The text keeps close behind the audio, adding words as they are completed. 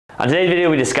On today's video,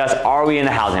 we discuss, are we in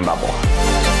a housing bubble?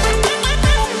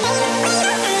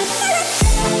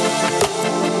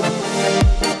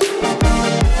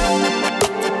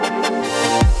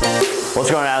 What's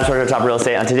going on, Adam Top Real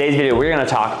Estate? On today's video, we're gonna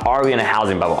talk, are we in a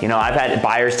housing bubble? You know, I've had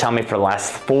buyers tell me for the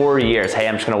last 4 years, hey,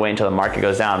 I'm just gonna wait until the market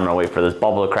goes down. I'm gonna wait for this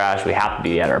bubble to crash. We have to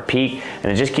be at our peak.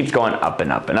 And it just keeps going up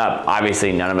and up and up.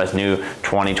 Obviously, none of us knew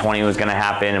 2020 was gonna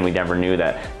happen, and we never knew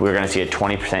that we were gonna see a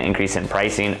 20% increase in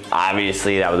pricing.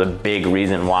 Obviously, that was a big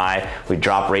reason why we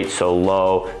dropped rates so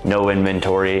low, no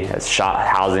inventory, has shot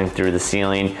housing through the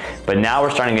ceiling. But now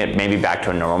we're starting to get maybe back to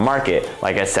a normal market.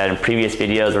 Like I said in previous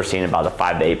videos, we're seeing about a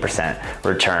 5 to 8%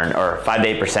 return or 5 to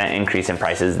 8% increase in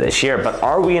prices this year. But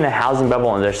are we in a housing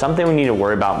bubble, and there's something we need to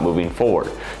worry about moving forward?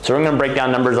 So we're gonna break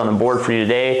down numbers on the board for you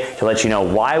today to let you know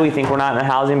why we think we're not in a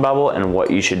housing bubble and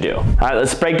what you should do. All right,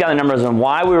 let's break down the numbers on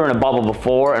why we were in a bubble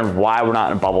before and why we're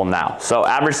not in a bubble now. So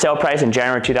average sale price in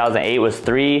January 2008 was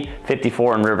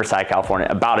 $354 in Riverside, California.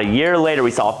 About a year later,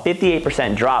 we saw a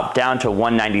 58% drop down to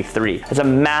 $193. That's a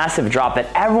massive drop that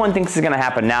everyone thinks is gonna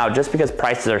happen now just because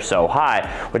prices are so high,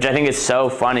 which I think is so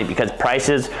funny because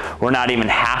prices were not even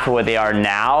half of what they are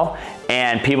now,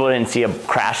 and people didn't see a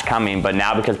crash coming, but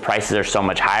now because prices are so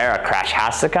much higher, a crash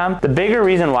has to come. The bigger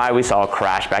reason why we saw a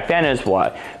crash back then is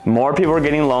what? More people were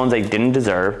getting loans they didn't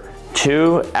deserve.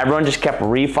 2, everyone just kept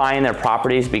refining their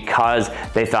properties because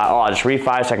they thought, oh, I'll just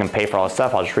refi so I can pay for all this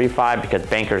stuff. I'll just refi because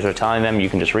bankers are telling them you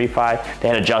can just refi. They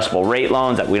had adjustable rate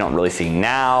loans that we don't really see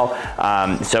now.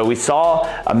 So we saw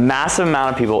a massive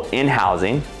amount of people in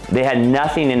housing. They had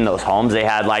nothing in those homes. They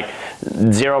had like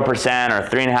 0% or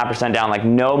 3.5% down, like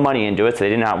no money into it, so they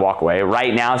did not walk away.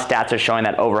 Right now, stats are showing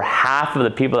that over half of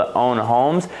the people that own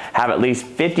homes have at least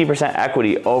 50%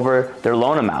 equity over their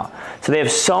loan amount. So they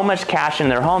have so much cash in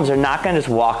their homes, they're not gonna just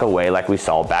walk away like we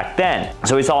saw back then.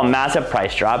 So we saw a massive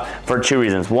price drop for 2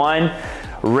 reasons. 1,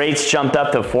 rates jumped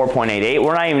up to 4.88.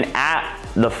 We're not even at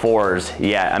the 4s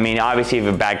yet. I mean, obviously if you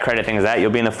have a bad credit, things like that,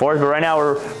 you'll be in the 4s, but right now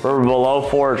we're below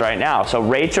 4s right now. So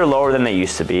rates are lower than they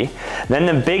used to be. Then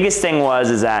the biggest thing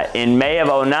is that in May of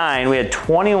 09, we had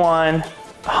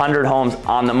 2,100 homes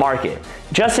on the market.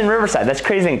 Just in Riverside. That's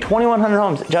crazy. 2,100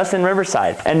 homes just in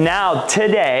Riverside. And now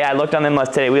today, I looked on them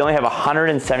today, we only have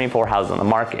 174 houses on the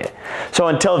market. So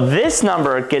until this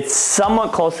number gets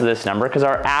somewhat close to this number, because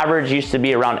our average used to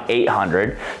be around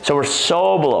 800, so we're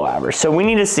so below average. So we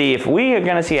need to see if we are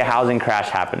gonna see a housing crash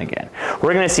happen again.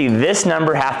 We're gonna see this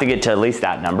number have to get to at least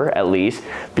that number, at least,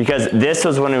 because this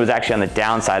was when it was actually on the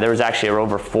downside. There was actually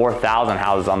over 4,000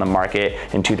 houses on the market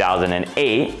in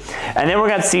 2008. And then we're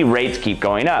gonna see rates keep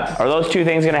going up. Are those two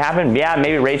things gonna happen? Yeah,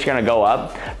 maybe rates are gonna go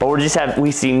up, but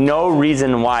we see no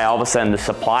reason why all of a sudden the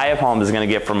supply of homes is gonna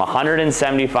get from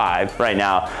 175 right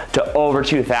now to over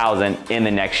 2,000 in the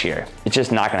next year. It's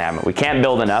just not gonna happen. We can't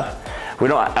build enough. We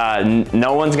don't,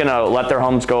 no one's gonna let their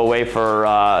homes go away for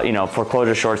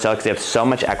foreclosure short sale because they have so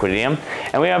much equity in them.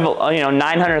 And we have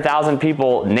 900,000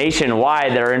 people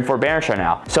nationwide that are in forbearance right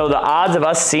now. So the odds of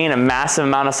us seeing a massive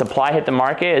amount of supply hit the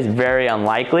market is very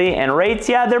unlikely. And rates,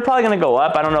 yeah, they're probably gonna go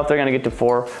up. I don't know if they're gonna get to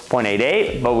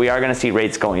 4.88, but we are gonna see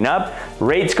rates going up.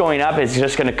 Rates going up is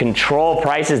just gonna control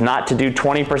prices not to do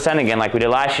 20% again like we did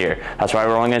last year. That's why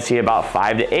we're only gonna see about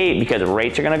 5 to 8 because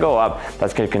rates are gonna go up.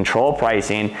 That's gonna control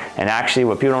pricing, and actually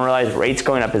what people don't realize, rates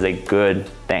going up is a good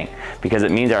thing because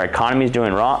it means our economy is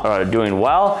doing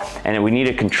well, and we need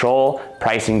to control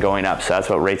pricing going up. So that's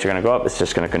what rates are going to go up. It's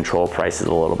just going to control prices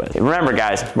a little bit. Remember,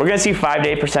 guys, we're going to see 5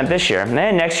 to 8% this year, and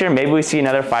then next year maybe we see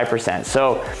another 5%.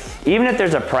 So even if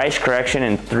there's a price correction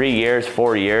in 3 years,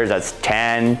 4 years, that's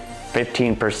 10,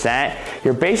 15%,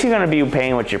 you're basically going to be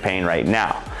paying what you're paying right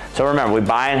now. So remember, we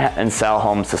buy and sell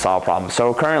homes to solve problems.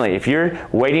 So currently, if you're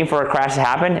waiting for a crash to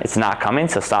happen, it's not coming,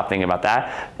 so stop thinking about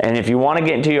that. And if you want to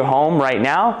get into your home right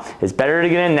now, it's better to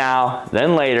get in now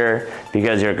than later,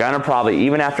 because you're gonna probably,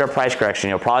 even after a price correction,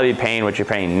 you'll probably be paying what you're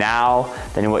paying now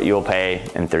than what you'll pay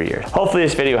in 3 years. Hopefully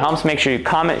this video helps. Make sure you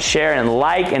comment, share, and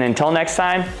like, and until next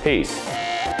time, peace.